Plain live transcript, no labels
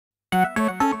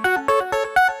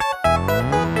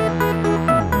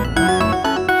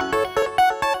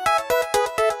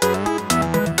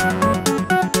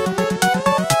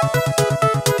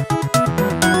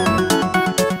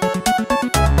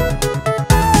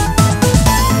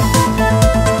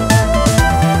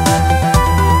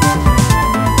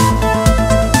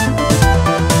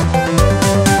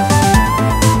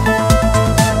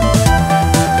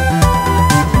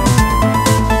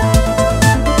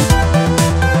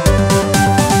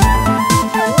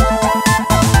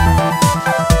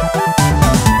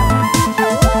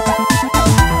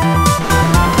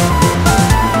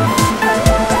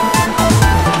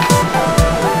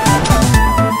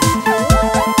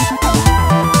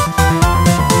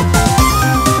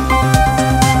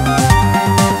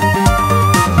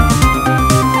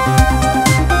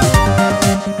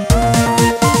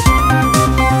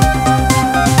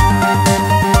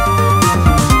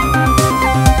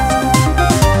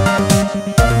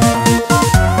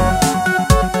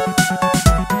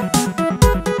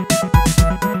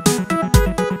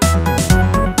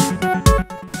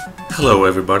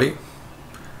everybody,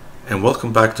 and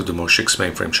welcome back to the Moshix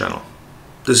mainframe channel.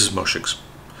 This is Moshix,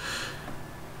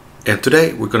 and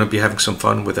today we're going to be having some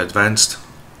fun with advanced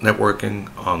networking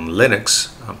on Linux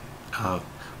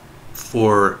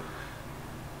for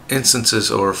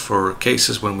instances or for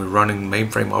cases when we're running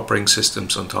mainframe operating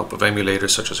systems on top of emulators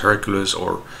such as Hercules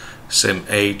or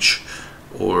SimH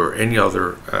or any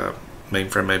other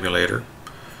mainframe emulator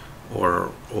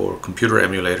or computer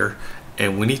emulator,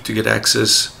 and we need to get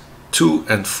access to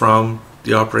and from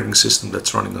the operating system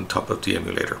that's running on top of the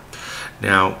emulator.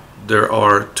 Now, there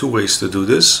are two ways to do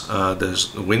this.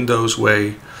 There's the Windows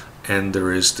way and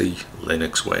there is the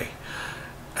Linux way.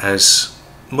 As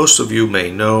most of you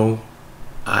may know,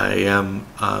 I'm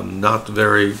not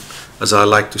very, as I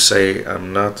like to say,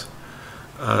 I'm not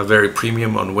very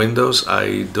premium on Windows.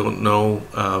 I don't know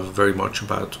very much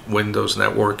about Windows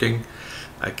networking.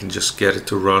 I can just get it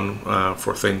to run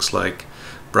for things like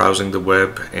browsing the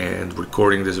web and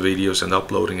recording these videos and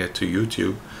uploading it to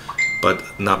YouTube, but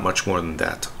not much more than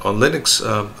that. On Linux,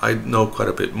 I know quite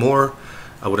a bit more.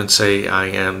 I wouldn't say I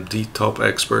am the top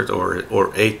expert or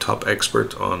a top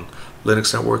expert on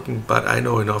Linux networking, but I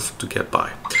know enough to get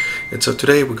by. And so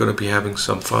today we're going to be having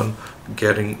some fun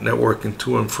getting networking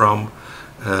to and from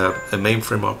a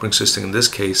mainframe operating system, in this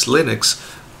case Linux,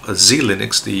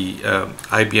 Z-Linux, the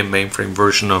IBM mainframe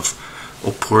version of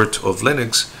or port of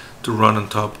Linux, to run on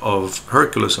top of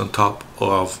Hercules on top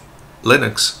of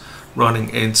Linux, running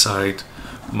inside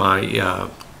my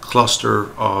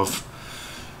cluster of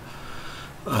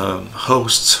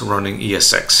hosts running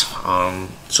ESX.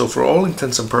 So for all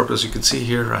intents and purposes, you can see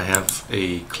here I have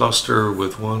a cluster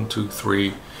with 1, 2,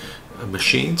 3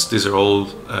 machines. These are all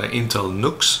Intel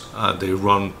NUCs. They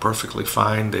run perfectly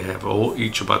fine. They have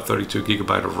each about 32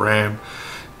 GB of RAM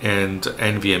and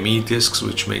NVMe disks,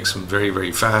 which makes them very,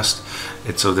 very fast.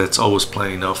 And so that's always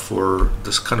plenty enough for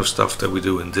this kind of stuff that we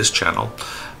do in this channel.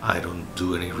 I don't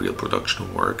do any real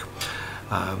production work.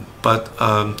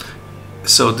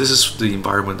 So this is the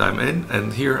environment I'm in,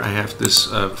 and here I have this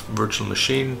virtual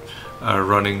machine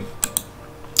running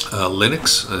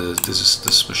Linux. This is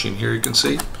this machine here, you can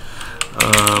see.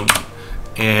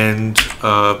 And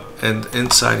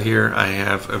inside here I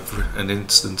have an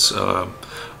instance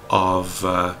of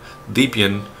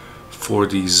Debian for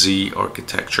the Z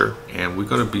architecture, and we're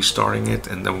going to be starting it,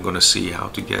 and then we're going to see how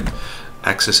to get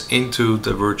access into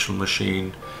the virtual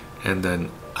machine and then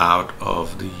out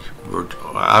of the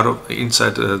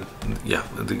inside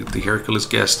the Hercules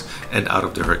guest and out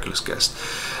of the Hercules guest.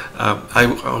 I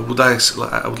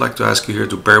would like to ask you here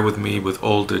to bear with me with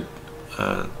all the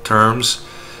terms.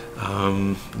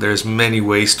 There's many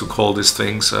ways to call these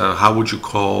things. How would you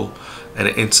call an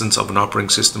instance of an operating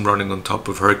system running on top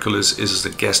of Hercules? Is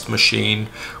it a guest machine?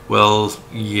 Well,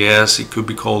 yes, it could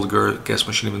be called a guest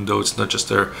machine, even though it's not just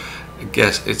a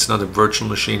guest. It's not a virtual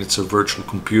machine, it's a virtual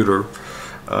computer.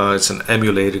 It's an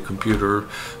emulated computer.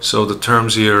 So the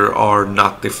terms here are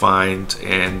not defined,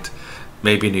 and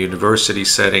maybe in a university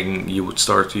setting you would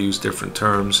start to use different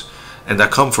terms. And I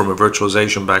come from a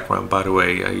virtualization background, by the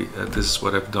way. This is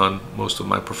what I've done most of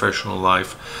my professional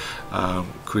life,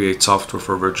 create software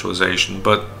for virtualization.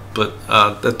 But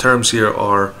the terms here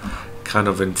are kind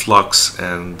of in flux,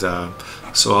 and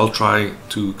so I'll try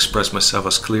to express myself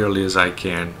as clearly as I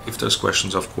can. If there's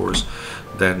questions, of course,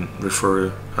 then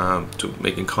refer to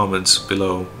making comments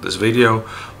below this video.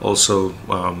 Also,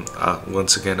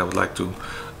 once again, I would like to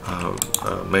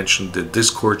mention the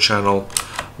Discord channel,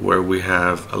 where we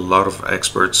have a lot of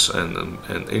experts and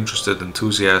interested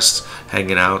enthusiasts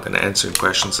hanging out and answering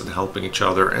questions and helping each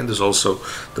other. And there's also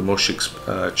the Moshix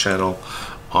channel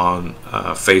on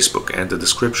Facebook, and the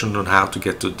description on how to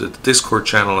get to the Discord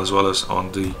channel as well as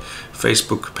on the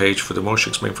Facebook page for the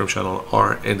Moshix mainframe channel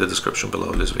are in the description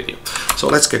below this video. So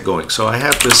let's get going. So I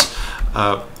have this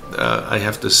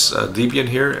Debian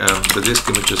here, and the disk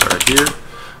images are here.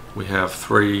 We have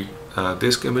 3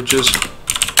 disk images,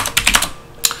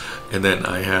 and then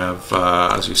I have,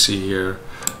 as you see here,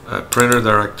 a printer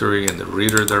directory and the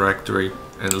reader directory,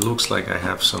 and it looks like I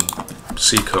have some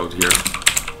C code here.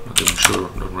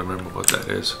 I don't remember what that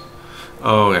is.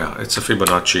 Oh yeah, it's a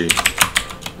Fibonacci.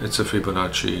 It's a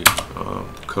Fibonacci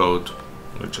code.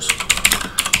 Just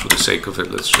for the sake of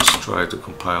it, let's just try to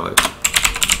compile it.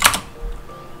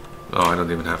 Oh, I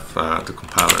don't even have the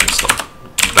compiler installed.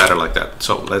 Better like that.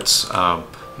 So let's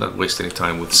not waste any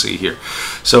time with C here.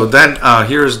 So then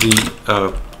here's the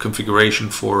configuration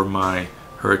for my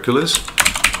Hercules.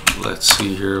 Let's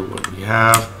see here what we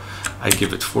have. I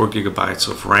give it 4 GB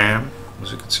of RAM,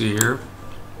 as you can see here.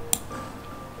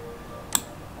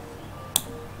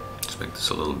 Let's make this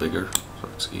a little bigger so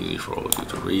it's easy for all of you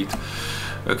to read.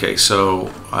 Okay,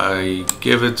 so I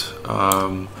give it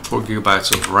 4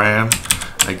 gigabytes of RAM,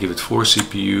 I give it 4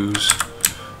 CPUs,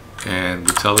 and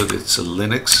we tell it it's a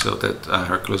Linux so that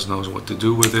Hercules knows what to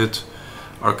do with it.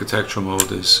 Architecture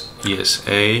mode is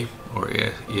ESA or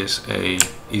ESA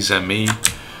ESME.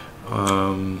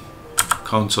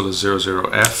 Console is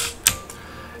 00F,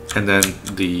 and then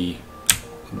the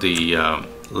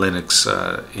Linux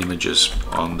images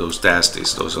on those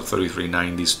DASTs. Those are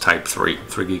 3390s Type 3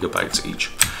 gigabytes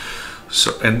each.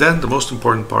 So, and then the most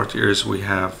important part here is we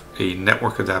have a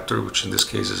network adapter, which in this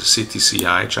case is a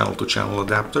CTCI, channel-to-channel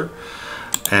adapter,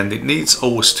 and it needs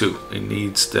always two. It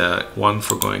needs the one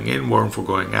for going in, one for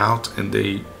going out, and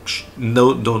they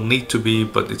don't need to be,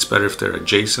 but it's better if they're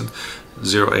adjacent.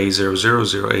 0A00,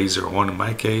 0A01 in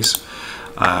my case.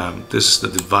 This is the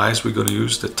device we're going to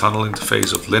use, the tunnel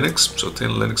interface of Linux. So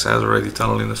Linux has already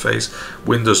tunnel interface,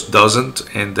 Windows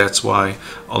doesn't, and that's why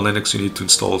on Linux you need to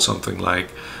install something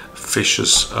like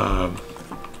Fish's,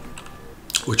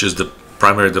 which is the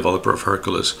primary developer of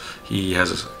Hercules. He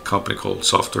has a company called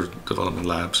Software Development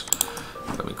Labs.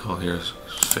 Let me call here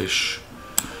Fish.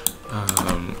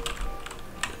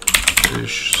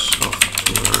 Fish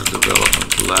Software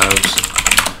Development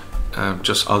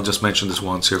Labs. I'll just mention this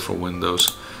once here for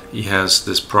Windows. He has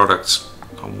this product,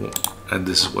 and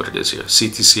this is what it is here: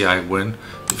 CTCI Win.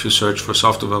 If you search for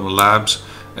Software Development Labs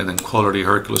and then Quality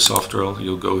Hercules Software,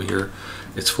 you'll go here.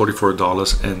 It's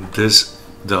 $44, and this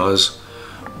does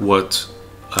what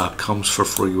comes for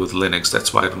free with Linux.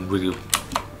 That's why I don't really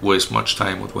waste much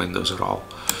time with Windows at all.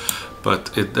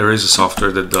 But there is a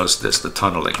software that does this, the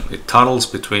tunneling. It tunnels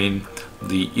between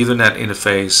the Ethernet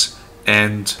interface,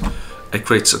 and it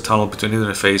creates a tunnel between the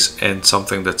interface and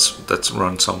something that's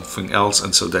run something else,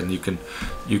 and so then you can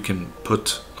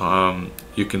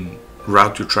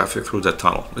route your traffic through that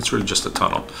tunnel. It's really just a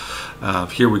tunnel.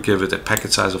 Here we give it a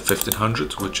packet size of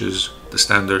 1500, which is the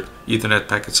standard Ethernet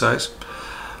packet size,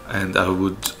 and I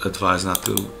would advise not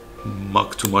to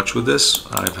muck too much with this.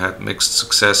 I've had mixed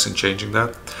success in changing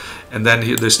that. And then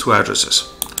here there's two addresses.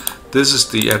 This is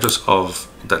the address of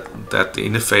that the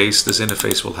interface, this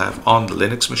interface will have on the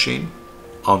Linux machine,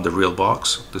 on the real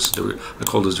box. This is I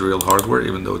call this the real hardware,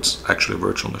 even though it's actually a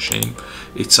virtual machine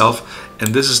itself.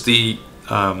 And this is the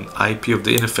IP of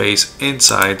the interface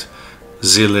inside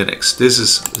Z-Linux. This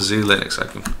is Z-Linux. I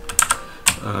can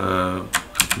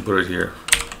put it here.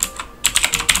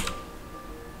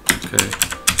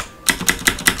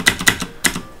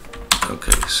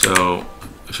 Okay, so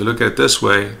if you look at it this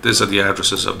way, these are the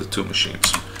addresses of the two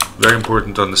machines. Very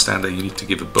important to understand that you need to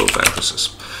give it both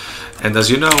addresses. And as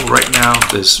you know, right now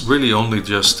there's really only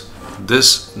just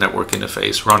this network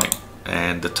interface running,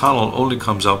 and the tunnel only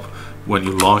comes up when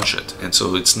you launch it, and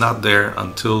so it's not there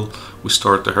until we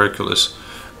start the Hercules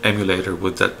emulator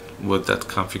with that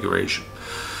configuration.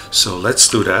 So let's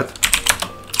do that.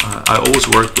 I always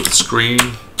work with screen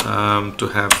to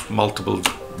have multiple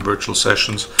virtual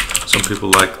sessions. Some people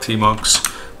like tmux.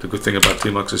 The good thing about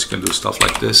tmux is you can do stuff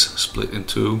like this, split in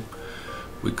two.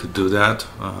 We could do that.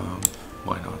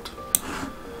 Why not?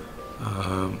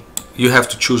 You have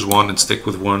to choose one and stick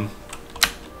with one.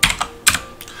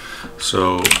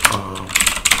 So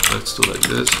let's do like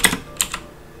this.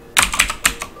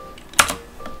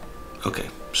 Okay,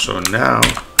 so now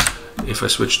if I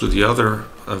switch to the other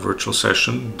virtual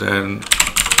session, then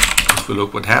if we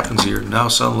look what happens here, now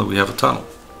suddenly we have a tunnel.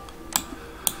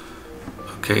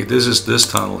 Okay, this is this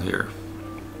tunnel here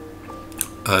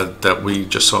that we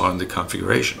just saw in the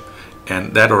configuration,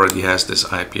 and that already has this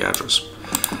IP address.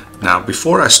 Now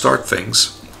before I start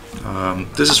things,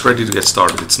 this is ready to get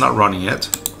started. It's not running yet.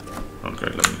 Okay,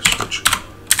 let me switch.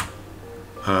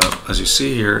 As you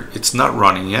see here, it's not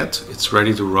running yet. It's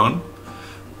ready to run,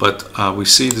 but we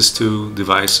see these two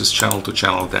devices,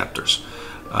 channel-to-channel adapters.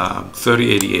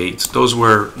 3088. Those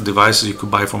were devices you could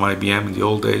buy from IBM in the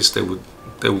old days. They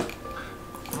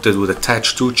would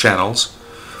attach two channels,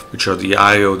 which are the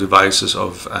I/O devices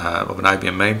of an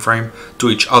IBM mainframe, to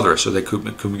each other, so they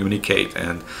could communicate.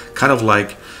 And kind of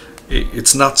like,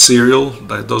 it's not serial,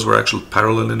 those were actual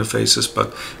parallel interfaces,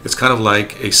 but it's kind of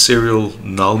like a serial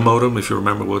null modem, if you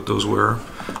remember what those were.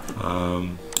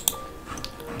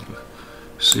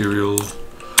 Serial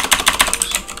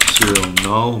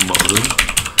null modem.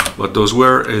 What those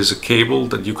were is a cable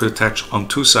that you could attach on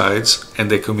two sides,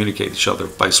 and they communicate each other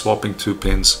by swapping two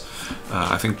pins.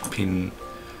 I think pin,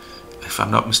 if I'm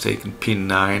not mistaken, pin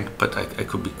 9, but I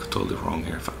could be totally wrong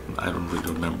here. I don't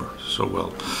really remember so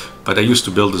well. But I used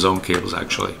to build his own cables,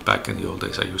 actually. Back in the old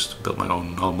days, I used to build my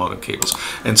own null modem cables.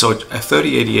 And so a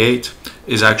 3088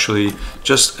 is actually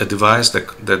just a device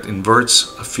that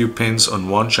inverts a few pins on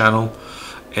one channel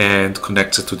and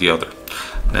connects it to the other.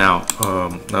 Now,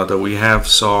 now that we have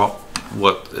saw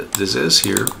what this is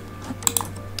here,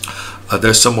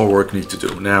 there's some more work we need to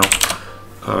do. Now,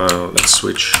 let's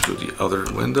switch to the other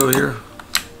window here.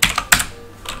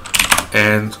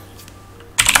 And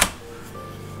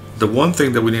the one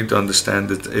thing that we need to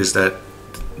understand is that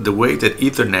the way that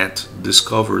Ethernet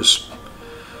discovers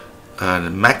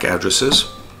MAC addresses,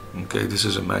 okay, this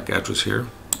is a MAC address here,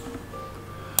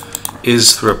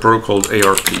 is through a protocol called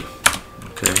ARP.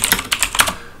 Okay,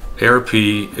 ARP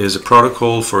is a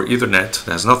protocol for Ethernet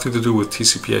that has nothing to do with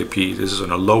TCP/IP. This is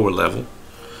on a lower level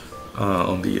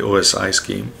on the OSI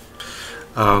scheme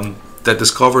that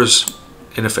discovers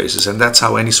interfaces, and that's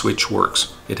how any switch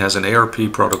works. It has an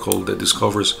ARP protocol that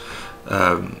discovers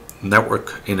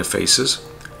network interfaces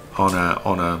on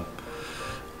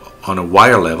a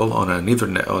wire level, on an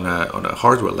Ethernet, on a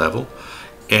hardware level,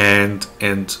 and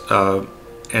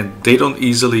they don't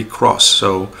easily cross.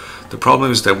 So the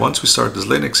problem is that once we start this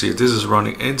Linux here, this is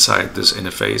running inside this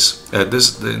interface,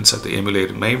 inside the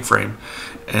emulated mainframe,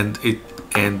 and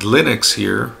Linux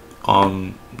here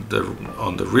on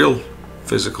the real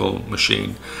physical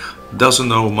machine doesn't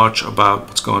know much about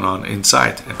what's going on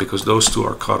inside, and because those two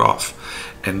are cut off,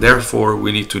 and therefore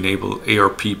we need to enable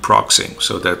ARP proxying,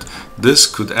 so that this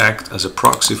could act as a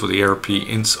proxy for the ARP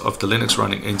of the Linux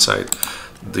running inside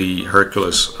the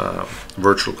Hercules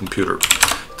virtual computer.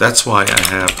 That's why I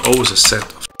have always a set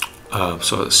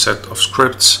of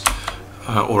scripts,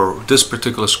 or this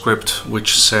particular script,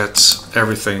 which sets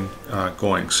everything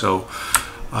going. So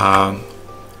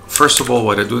first of all,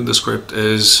 what I do in the script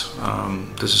is,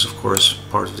 this is of course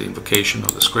part of the invocation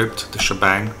of the script, the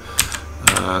shebang,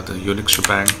 the Unix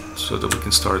shebang, so that we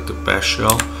can start the bash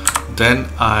shell. Then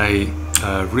I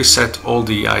reset all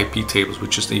the IP tables,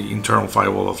 which is the internal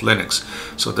firewall of Linux,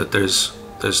 so that there's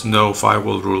no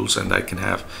firewall rules, and I can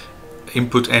have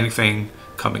input anything,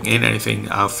 coming in anything,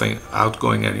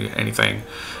 outgoing anything,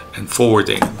 and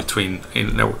forwarding between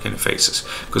network interfaces.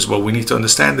 Because what we need to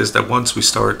understand is that once we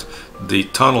start the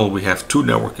tunnel, we have two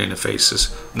network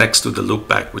interfaces next to the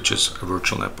loopback, which is a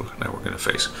virtual network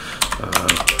interface.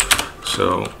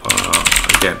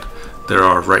 Again, there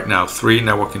are right now three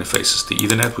network interfaces: the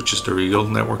Ethernet, which is the real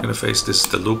network interface; this is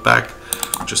the loopback,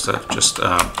 just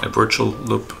a virtual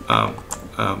loop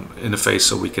interface,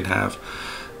 so we can have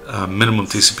minimum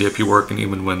TCP/IP working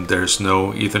even when there's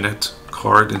no Ethernet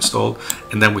card installed.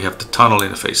 And then we have the tunnel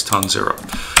interface, TUN0.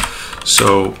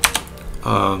 So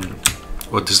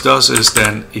what this does is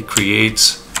then it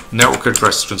creates network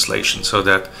address translation, so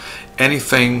that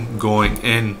anything going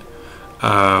in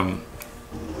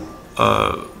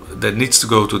that needs to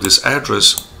go to this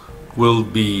address will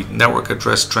be network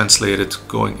address translated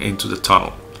going into the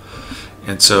tunnel.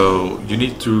 And so you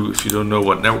need to, if you don't know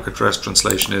what network address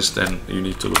translation is, then you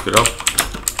need to look it up.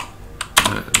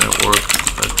 Network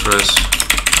address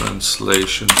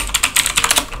translation.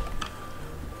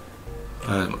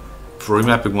 For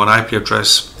remapping one IP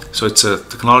address. So it's a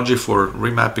technology for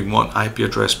remapping one IP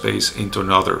address space into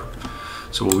another.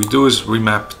 So what we do is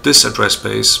remap this address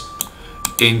space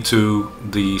into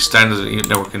the standard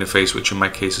network interface, which in my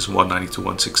case is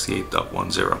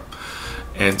 192.168.10.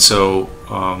 And so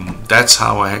that's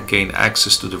how I gain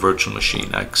access to the virtual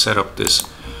machine. I set up this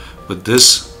with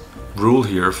this rule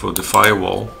here for the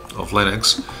firewall of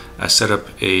Linux. I set up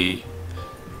a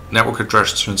network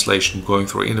address translation going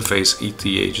through interface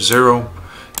ETH0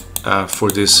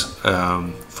 for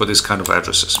this kind of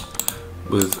addresses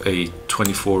with a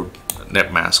 24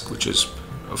 net mask, which is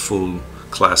a full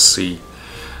class C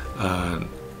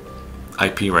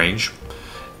IP range.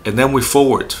 And then we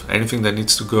forward anything that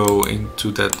needs to go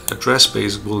into that address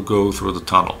space will go through the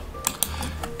tunnel.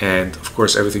 And of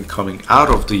course everything coming out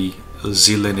of the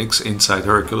Z-Linux inside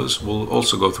Hercules will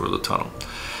also go through the tunnel.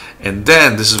 And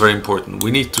then, this is very important,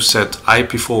 we need to set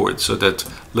IP forward, so that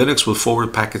Linux will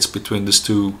forward packets between these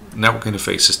two network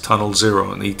interfaces, tunnel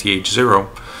 0 and ETH0,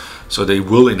 so they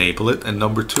will enable it. And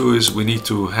number two is we need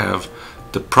to have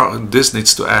this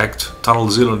needs to act, tunnel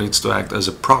 0 needs to act as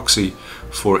a proxy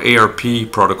for ARP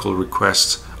protocol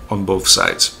requests on both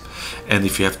sides. And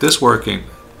if you have this working,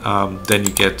 then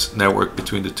you get network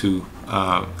between the two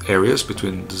areas,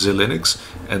 between the Z-Linux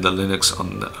and the Linux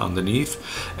underneath.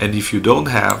 And if you don't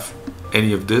have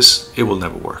any of this, it will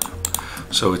never work.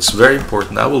 So it's very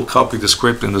important. I will copy the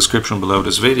script in the description below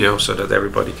this video so that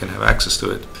everybody can have access to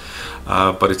it.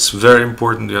 But it's very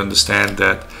important to understand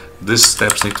that these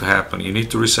steps need to happen. You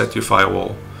need to reset your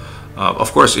firewall.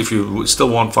 Of course, if you still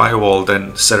want firewall,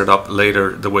 then set it up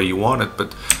later the way you want it.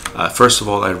 But first of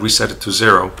all, I reset it to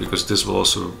 0, because this will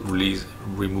also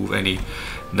remove any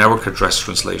network address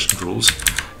translation rules.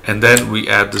 And then we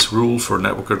add this rule for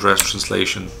network address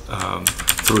translation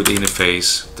through the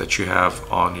interface that you have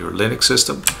on your Linux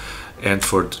system, and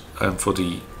for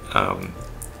the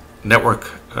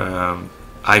network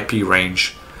IP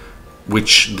range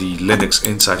which the Linux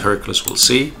inside Hercules will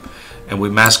see. And we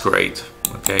masquerade.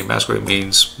 Okay, masquerade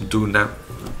means do a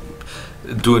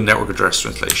network address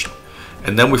translation,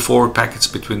 and then we forward packets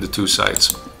between the two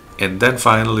sides, and then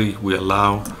finally we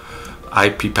allow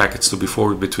IP packets to be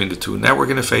forwarded between the two network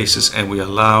interfaces, and we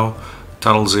allow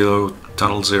tunnel zero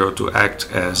to act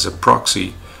as a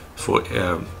proxy for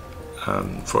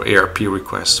ARP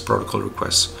requests, protocol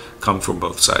requests come from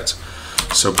both sides.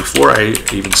 So before I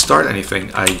even start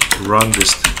anything, I run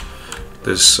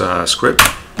this script.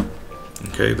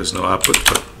 Okay, there's no output,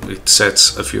 but it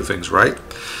sets a few things right.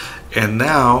 And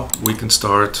now we can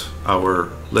start our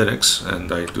Linux,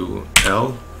 and I do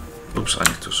L. Oops, I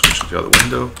need to switch to the other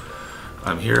window.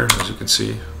 I'm here, as you can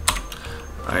see.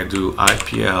 I do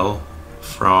IPL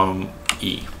from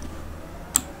E.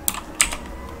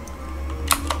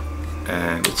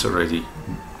 And it's already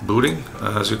booting,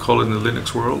 as you call it in the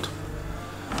Linux world.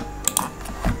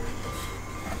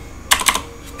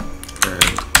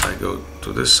 And I go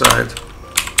to this side.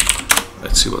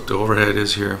 Let's see what the overhead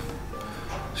is here.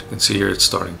 As you can see here, it's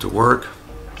starting to work.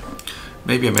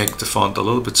 Maybe I make the font a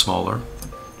little bit smaller.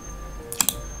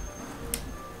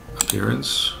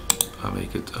 Appearance, I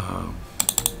make it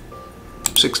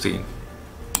 16.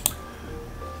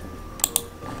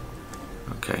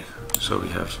 Okay, so we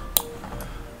have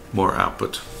more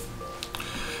output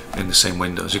in the same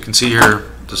window. As you can see here,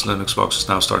 this Linux box is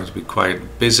now starting to be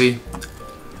quite busy.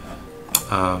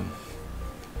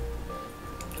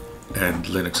 And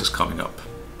Linux is coming up.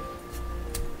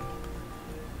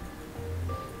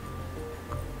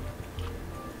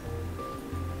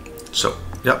 So,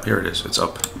 yeah, here it is, it's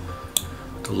up.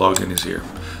 The login is here.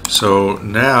 So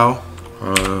now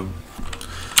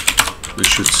we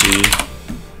should see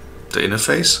the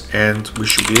interface, and we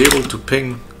should be able to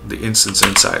ping the instance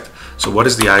inside. So what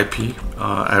is the IP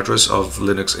address of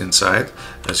Linux inside?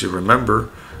 As you remember,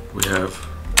 we have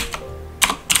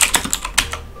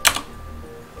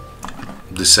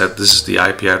this is the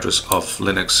IP address of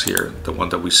Linux here, the one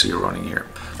that we see running here.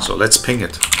 So let's ping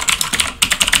it.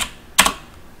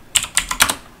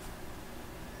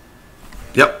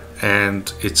 Yep,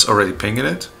 and it's already pinging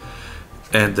it,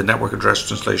 and the network address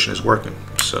translation is working.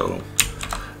 So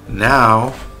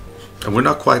now, and we're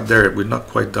not quite there, we're not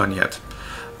quite done yet.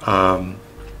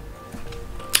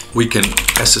 We can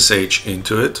SSH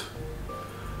into it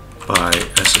by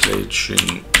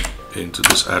SSHing into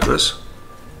this address.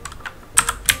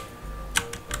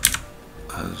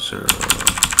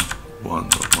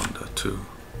 0.1.1.2.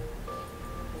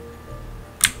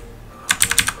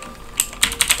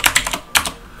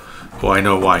 Oh, I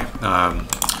know why.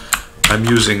 I'm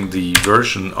using the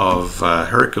version of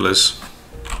Hercules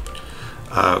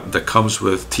that comes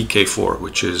with TK4,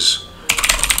 which is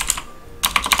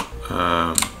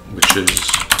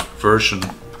version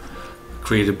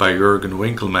created by Jürgen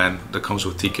Winkelmann that comes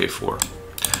with TK4.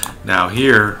 Now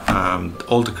here,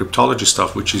 all the cryptology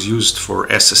stuff which is used for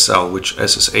SSL, which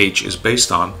SSH is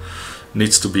based on,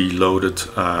 needs to be loaded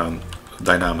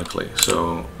dynamically.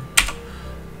 So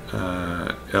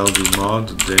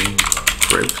ldmod din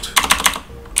crypt.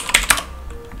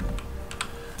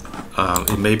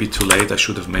 It may be too late. I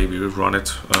should have maybe run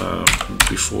it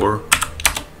before.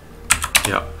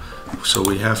 Yeah. So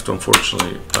we have to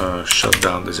unfortunately shut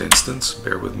down this instance.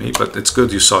 Bear with me, but it's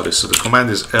good you saw this. So the command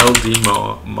is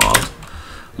ldmod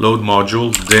load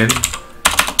module din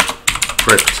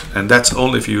crypt, and that's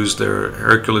only if you use their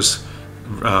Hercules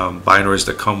binaries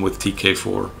that come with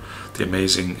TK4, the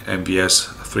amazing MVS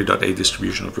 3.8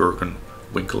 distribution of Jürgen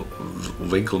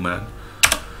Winkelmann.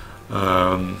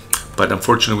 But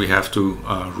unfortunately, we have to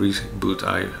reboot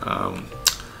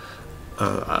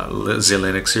the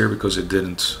Linux here because it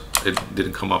didn't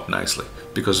come up nicely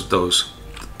because of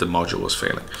the module was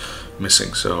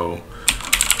missing. So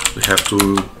we have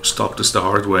to stop this the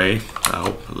hard way. I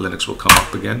hope Linux will come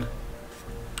up again.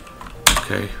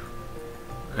 Okay,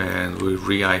 and we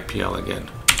re-IPL again.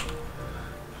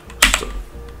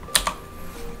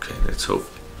 Okay, let's hope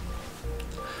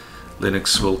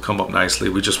Linux will come up nicely.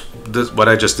 What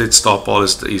I just did, stop all,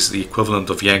 is the equivalent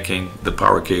of yanking the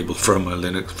power cable from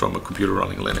a computer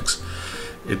running Linux.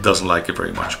 It doesn't like it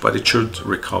very much, but it should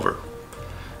recover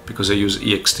because I use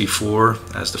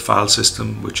ext4 as the file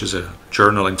system, which is a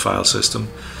journaling file system.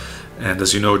 And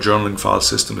as you know, journaling file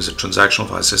system is a transactional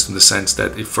file system in the sense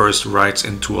that it first writes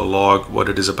into a log what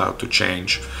it is about to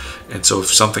change. And so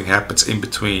if something happens in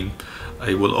between,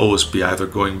 it will always be either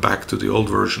going back to the old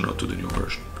version or to the new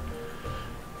version.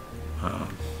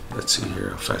 Let's see here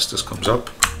how fast this comes up.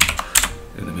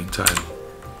 In the meantime,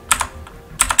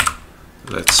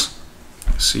 let's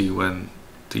see when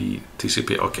the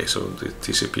TCP, okay, so the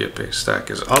TCP/IP stack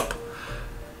is up.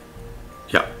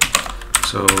 Yeah,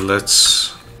 so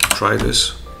let's try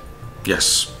this.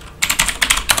 Yes,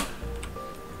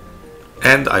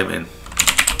 and I'm in.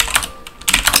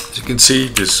 As you can see,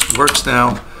 this works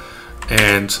now.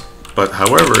 But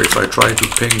however, if I try to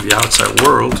ping the outside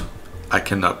world, I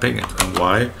cannot ping it. And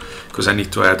why? Because I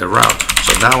need to add a route.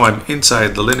 So now I'm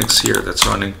inside the Linux here that's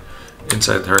running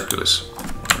inside Hercules.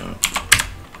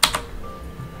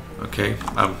 Okay,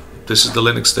 this is the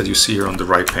Linux that you see here on the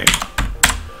right pane.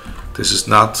 This is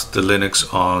not the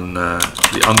Linux on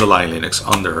the underlying Linux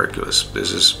under Hercules.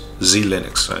 This is Z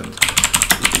Linux, and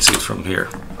you can see it from here.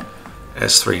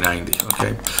 S390.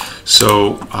 Okay,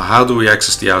 so how do we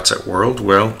access the outside world?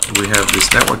 Well, we have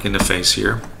this network interface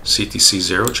here,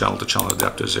 CTC0, channel to channel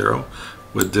adapter 0,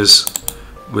 with this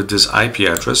IP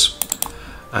address,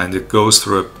 and it goes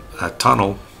through a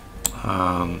tunnel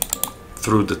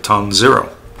through the TON 0.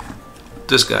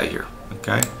 This guy here.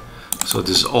 Okay, so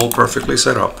this is all perfectly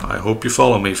set up. I hope you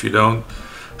follow me. If you don't,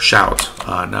 shout.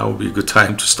 Now would be a good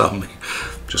time to stop me.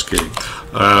 Just kidding.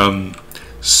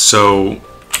 So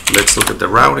let's look at the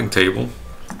routing table.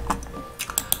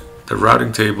 The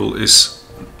routing table is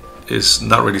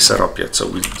not really set up yet. So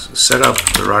we set up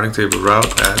the routing table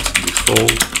route at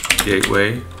default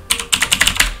gateway.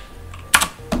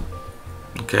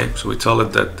 Okay, so we tell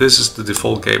it that this is the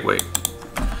default gateway.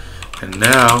 And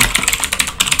now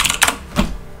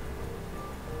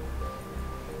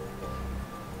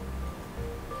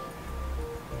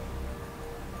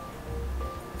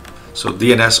so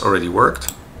DNS already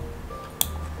worked.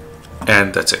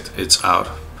 And that's it, it's out.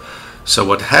 So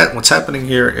what's happening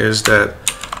here is that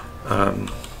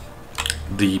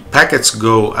the packets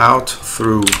go out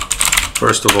through,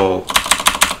 first of all,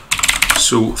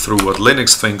 through what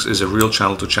Linux thinks is a real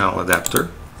channel-to-channel adapter,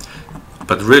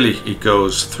 but really it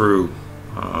goes through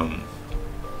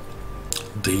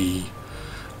the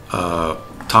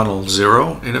tunnel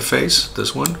 0 interface,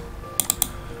 this one,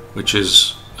 which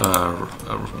is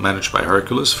managed by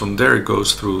Hercules. From there it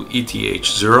goes through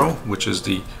ETH0, which is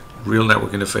the real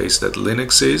network interface that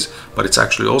Linux is, but it's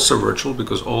actually also virtual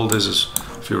because all this is,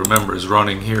 if you remember, is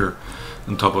running here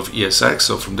on top of ESX.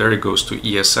 So from there it goes to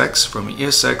ESX. From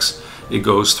ESX it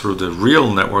goes through the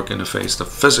real network interface, the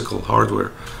physical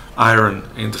hardware iron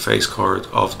interface card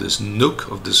of this NUC,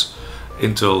 of this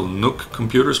Intel NUC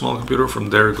computer, small computer. From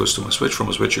there it goes to my switch. From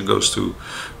a switch it goes to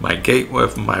my gateway,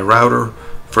 my router.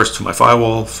 First to my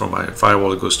firewall. From my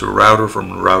firewall it goes to a router. From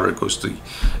the router it goes to the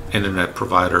internet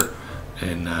provider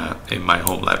in my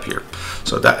home lab here.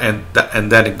 So and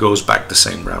then it goes back the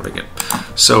same route again.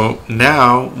 So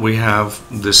now we have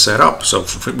this set up. So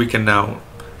we can now,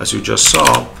 as you just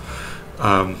saw,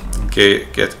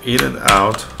 get in and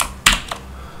out.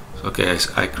 Okay,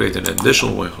 I create an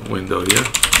additional window here.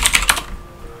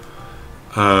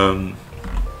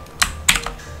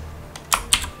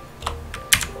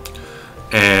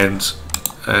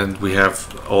 And we have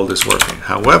all this working.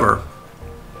 However,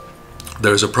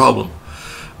 there's a problem.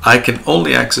 I can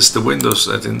only access the windows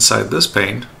that inside this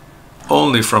pane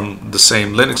only from the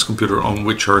same Linux computer on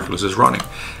which Hercules is running.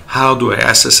 How do I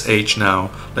SSH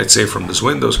now, let's say from this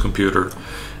Windows computer,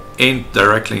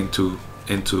 directly into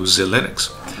Z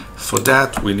Linux? For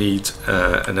that we need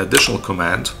an additional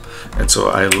command, and so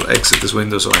I will exit this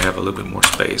window so I have a little bit more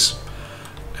space.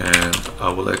 And I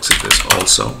will exit this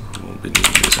also. I won't be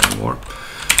needing this anymore.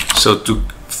 So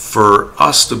for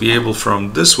us to be able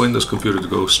from this Windows computer to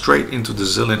go straight into the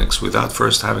Z Linux without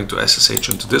first having to SSH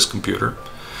into this computer.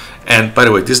 And by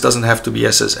the way, this doesn't have to be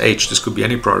SSH. This could be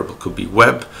any protocol. It could be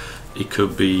web. It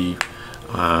could be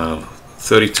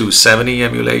 3270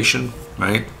 emulation,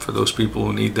 right? For those people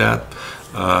who need that.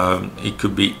 It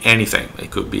could be anything.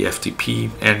 It could be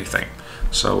FTP, anything.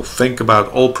 So think about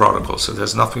all protocols. It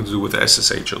has nothing to do with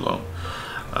SSH alone,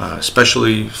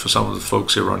 especially for some of the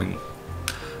folks here running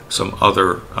some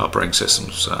other operating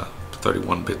systems,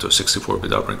 31-bit or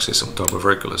 64-bit operating system on top of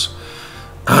Hercules.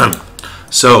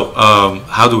 So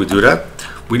how do we do that?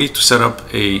 We need to set up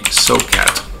a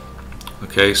SOCAT.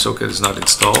 Okay, SOCAT is not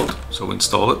installed, so we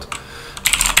install it.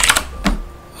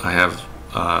 I have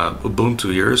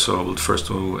Ubuntu here, so I will first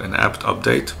do an apt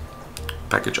update,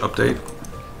 package update.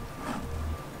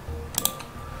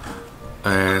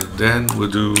 And then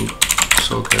we'll do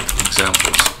SOCAT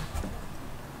examples.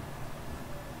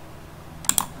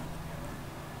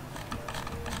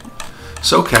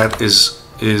 SOCAT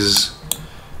is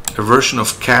a version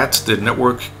of CAT, the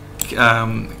network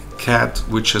CAT,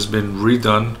 which has been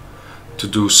redone to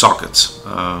do sockets.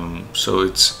 So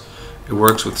it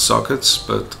works with sockets,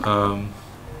 but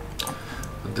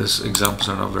these examples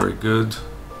are not very good.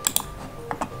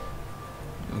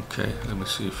 Okay, let me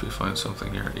see if we find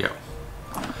something here. Yeah.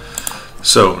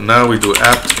 So now we do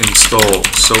apt install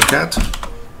socat.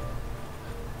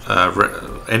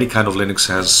 Any kind of Linux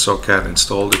has socat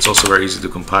installed. It's also very easy to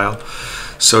compile.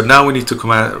 So now we need to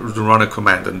run a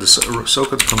command, and the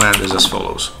socat command is as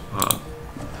follows.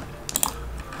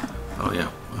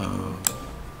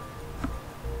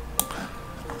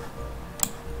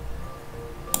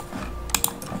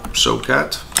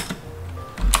 Socat,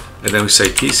 and then we say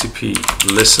TCP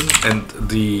listen, and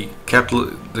the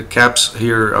caps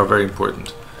here are very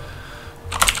important.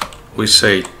 We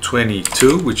say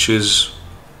 22, which is,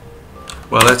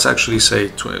 well, let's actually say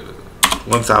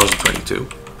 1022,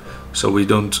 so we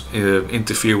don't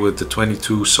interfere with the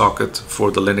 22 socket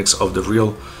for the Linux of the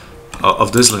real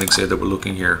of this Linux here that we're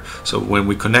looking here. So when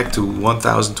we connect to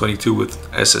 1022 with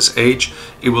SSH,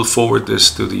 it will forward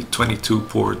this to the 22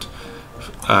 port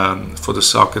for the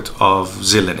socket of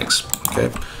Linux.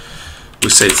 Okay, we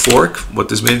say fork. What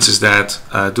this means is that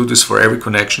do this for every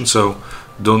connection. So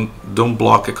don't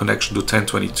block a connection to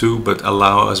 1022, but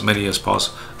allow as many as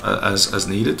possible as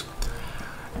needed.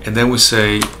 And then we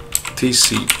say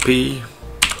TCP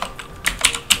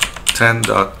 10.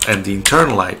 And the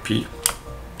internal IP.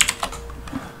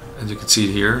 And you can see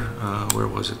it here. Where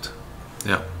was it?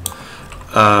 Yeah,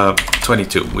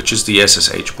 22, which is the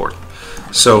SSH port.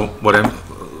 So what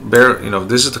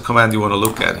this is the command you want to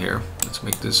look at here. Let's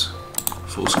make this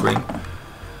full screen.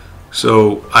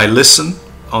 So I listen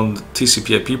on the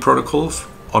TCP/IP protocol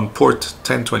on port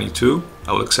 1022.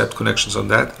 I will accept connections on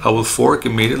that. I will fork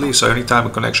immediately, so anytime a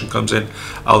connection comes in,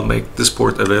 I'll make this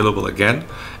port available again,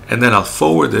 and then I'll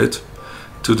forward it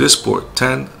to this port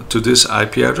 10, to this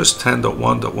IP address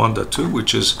 10.1.1.2,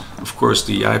 which is of course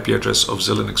the IP address of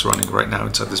Linux running right now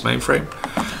inside this mainframe,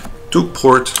 to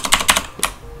port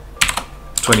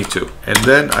 22, and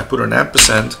then I put an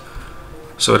ampersand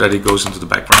so that it goes into the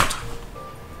background.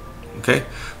 Okay,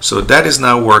 so that is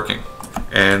now working,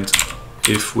 and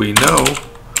if we know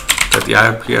that the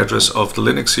IP address of the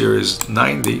Linux here is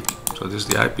 90, so this is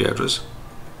the IP address,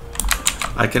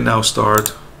 I can now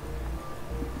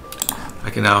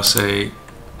say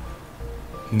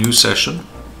new session,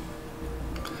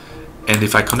 and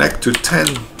if I connect to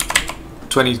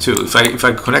 1022, if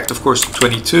I connect of course to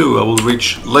 22, I will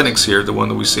reach Linux here, the one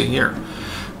that we see here.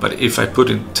 But if I put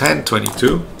in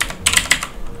 1022,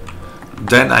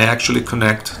 then I actually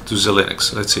connect to the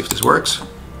Linux. Let's see if this works.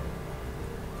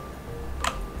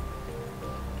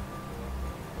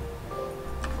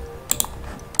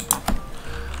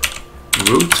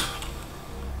 Root,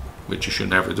 which you should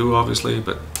never do obviously,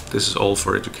 but this is all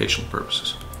for educational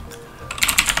purposes.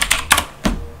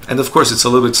 And of course it's a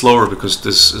little bit slower because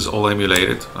this is all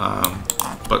emulated,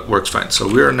 but works fine. So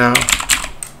we are now,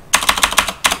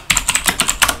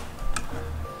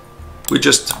 we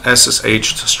just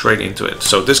SSH'd straight into it.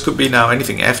 So this could be now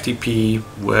anything, FTP,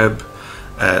 web,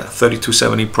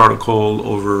 3270 protocol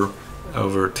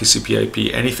over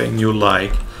TCP/IP, anything you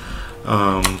like.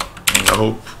 And I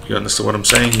hope you understand what I'm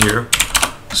saying here.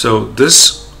 So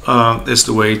this is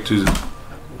the way to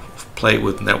play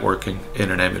with networking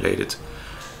in an emulated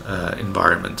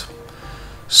environment.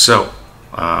 So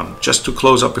just to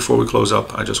close up, before we close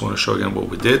up, I just want to show again what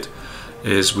we did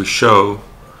is we show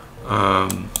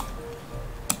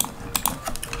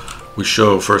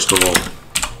first of all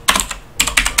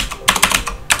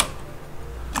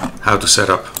how to set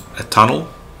up a tunnel.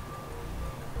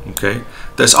 Okay,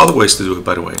 there's other ways to do it,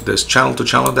 by the way. There's channel to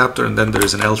channel adapter, and then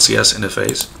there's an LCS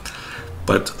interface,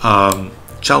 but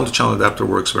channel to channel adapter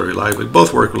works very reliably.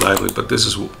 Both work reliably, but this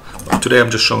is today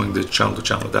I'm just showing the channel to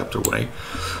channel adapter way.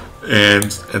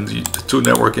 And the two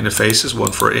network interfaces,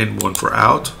 one for in, one for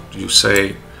out. You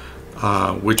say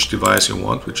which device you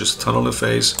want, which is tunnel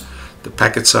interface, the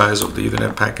packet size of the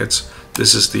Ethernet packets.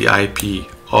 This is the IP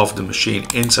of the machine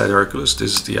inside Hercules.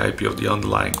 This is the IP of the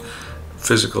underlying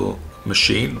physical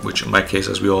machine, which in my case,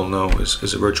 as we all know,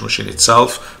 is a virtual machine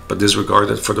itself, but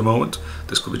disregarded for the moment.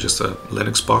 This could be just a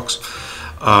Linux box.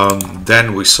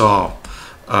 Then we saw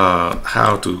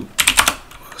how to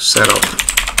set up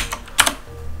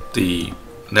the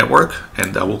network,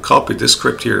 and I will copy this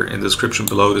script here in the description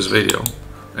below this video,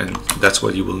 and that's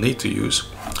what you will need to use.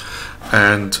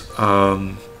 And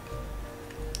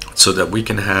so that we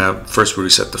can have, first we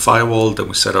reset the firewall, then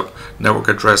we set up network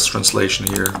address translation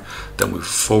here, then we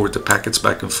forward the packets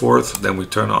back and forth, then we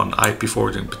turn on IP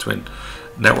forwarding between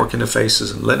network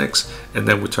interfaces and Linux, and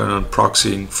then we turn on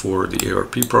proxying for the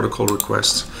ARP protocol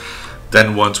requests.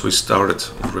 Then once we started,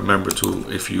 remember to,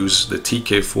 if you use the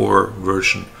TK4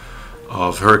 version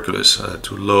of Hercules,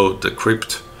 to load the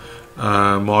crypt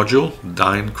module,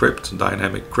 dyncrypt,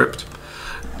 dynamic crypt.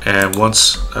 And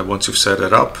once you've set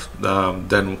it up,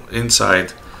 then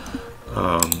inside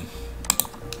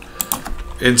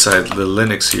the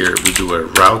Linux here, we do a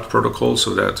route protocol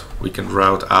so that we can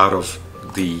route out of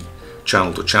the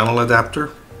channel to channel adapter,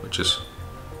 which is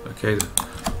okay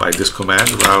by this command,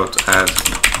 route add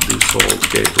default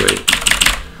gateway.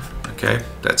 Okay,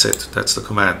 that's it. That's the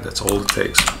command. That's all it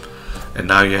takes. And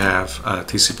now you have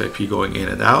TCP/IP going in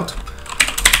and out.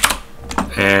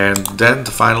 And then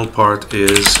the final part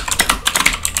is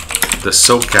the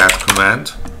socat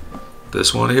command,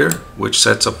 this one here, which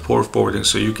sets up port forwarding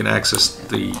so you can access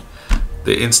the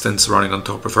instance running on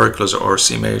top of Hercules or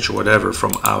CMH or whatever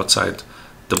from outside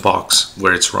the box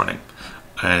where it's running.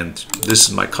 And this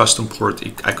is my custom port.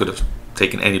 I could have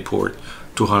taken any port,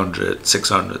 200,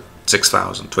 600,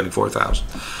 6000, 24,000.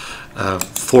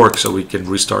 Fork so we can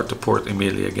restart the port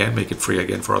immediately again, make it free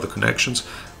again for other connections.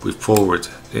 We forward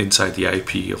inside the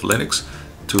IP of Linux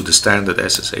to the standard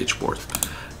SSH port.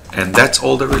 And that's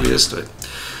all there really is to it.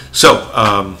 So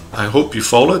I hope you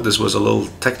followed. This was a little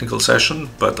technical session,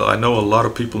 but I know a lot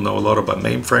of people know a lot about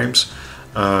mainframes,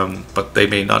 but they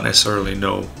may not necessarily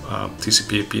know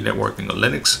TCP/IP networking on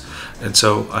Linux. And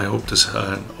so I hope this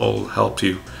all helped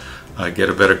you get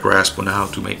a better grasp on how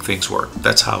to make things work.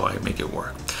 That's how I make it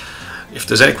work. If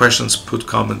there's any questions, put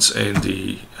comments in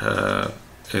the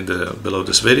below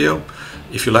this video.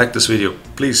 If you like this video,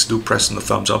 please do press on the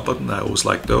thumbs up button. I always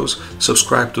like those.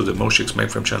 Subscribe to the Moshix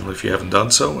Mainframe channel if you haven't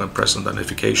done so, and press on the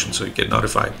notification so you get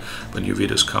notified when new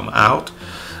videos come out.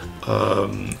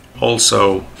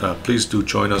 Also, please do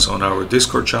join us on our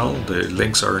Discord channel. The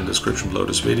links are in the description below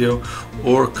this video,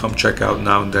 or come check out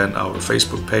now and then our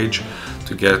Facebook page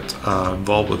to get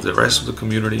involved with the rest of the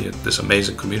community, this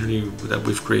amazing community that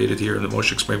we've created here in the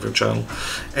Moshix Mainframe channel.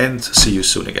 And see you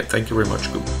soon again. Thank you very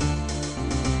much. Goodbye.